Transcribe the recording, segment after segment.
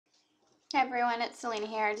Hi everyone, it's Selena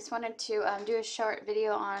here. I just wanted to do a short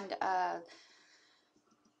video on a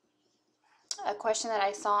question that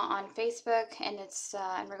I saw on Facebook, and it's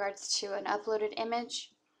in regards to an uploaded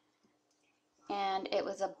image, and it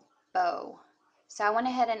was a bow. So I went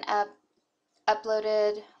ahead and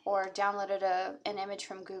uploaded or downloaded an image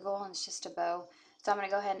from Google, and it's just a bow. So I'm going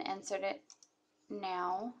to go ahead and insert it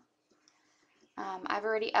now. I've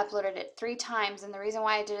already uploaded it 3 times, and the reason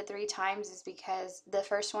why I did it 3 times is because the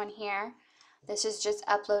first one here, this is just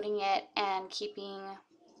uploading it and keeping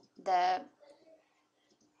the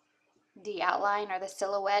outline or the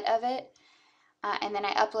silhouette of it, and then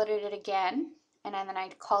I uploaded it again, and then I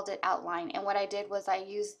called it outline. And what I did was I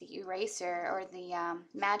used the eraser or the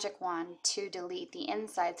magic wand to delete the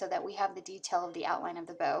inside so that we have the detail of the outline of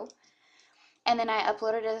the bow. And then I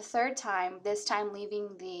uploaded it a 3rd time, this time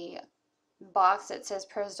leaving the box that says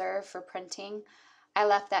preserve for printing. I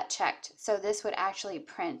left that checked, so this would actually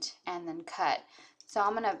print and then cut. So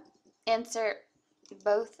I'm going to insert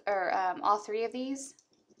both or all 3 of these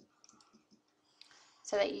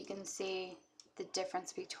so that you can see the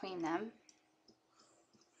difference between them.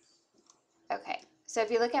 Okay, so if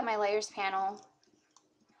you look at my layers panel,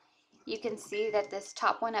 you can see that this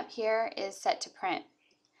top one up here is set to print.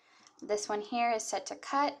 This one here is set to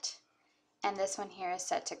cut, and this one here is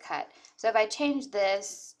set to cut. So if I change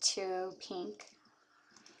this to pink,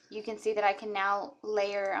 you can see that I can now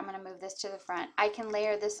layer, I'm going to move this to the front, I can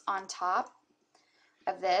layer this on top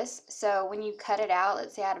of this. So when you cut it out,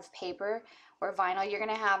 let's say out of paper or vinyl, you're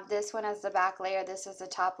going to have this one as the back layer, this is the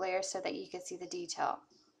top layer, so that you can see the detail.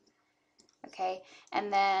 Okay,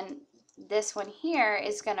 and then this one here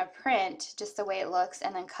is going to print just the way it looks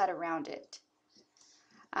and then cut around it.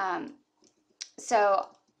 So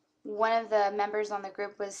one of the members on the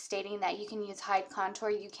group was stating that you can use hide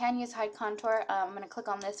contour. You can use hide contour. I'm going to click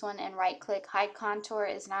on this one and right click. Hide contour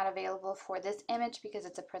is not available for this image because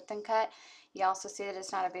it's a print and cut. You also see that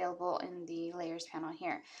it's not available in the layers panel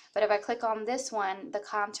here. But if I click on this one, the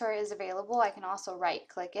contour is available. I can also right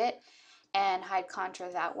click it and hide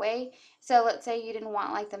contour that way. So let's say you didn't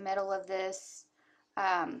want like the middle of this.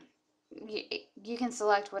 You can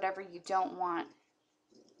select whatever you don't want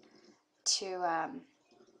to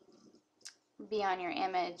be on your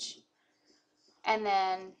image, and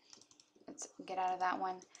then let's get out of that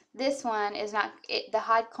one. This one is not, the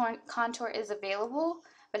hide contour is available,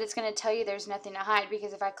 but it's going to tell you there's nothing to hide,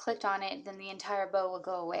 because if I clicked on it, then the entire bow will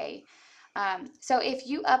go away. So if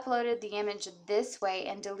you uploaded the image this way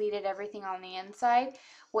and deleted everything on the inside,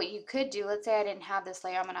 what you could do, let's say I didn't have this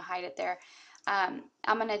layer, I'm going to hide it there. I'm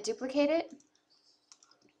going to duplicate it.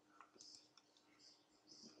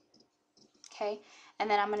 Okay, and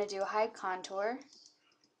then I'm going to do a hide contour,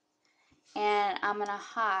 and I'm going to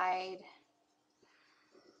hide,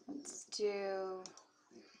 let's do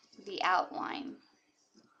the outline.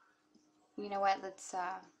 You know what, let's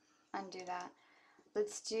undo that.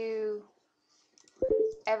 Let's do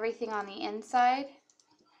everything on the inside,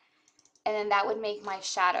 and then that would make my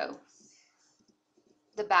shadow,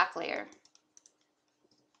 the back layer.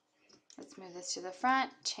 Let's move this to the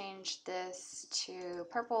front, change this to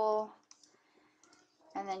purple,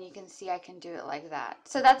 and then you can see I can do it like that.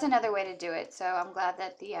 So that's another way to do it. So I'm glad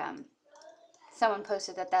that the someone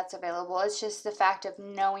posted that that's available. It's just the fact of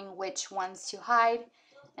knowing which ones to hide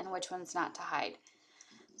and which ones not to hide.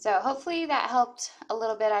 So hopefully that helped a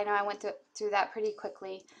little bit. I know I went through that pretty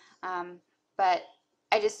quickly, but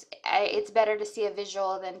it's better to see a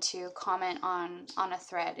visual than to comment on a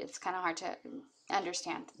thread. It's kind of hard to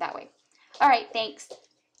understand that way. All right, thanks.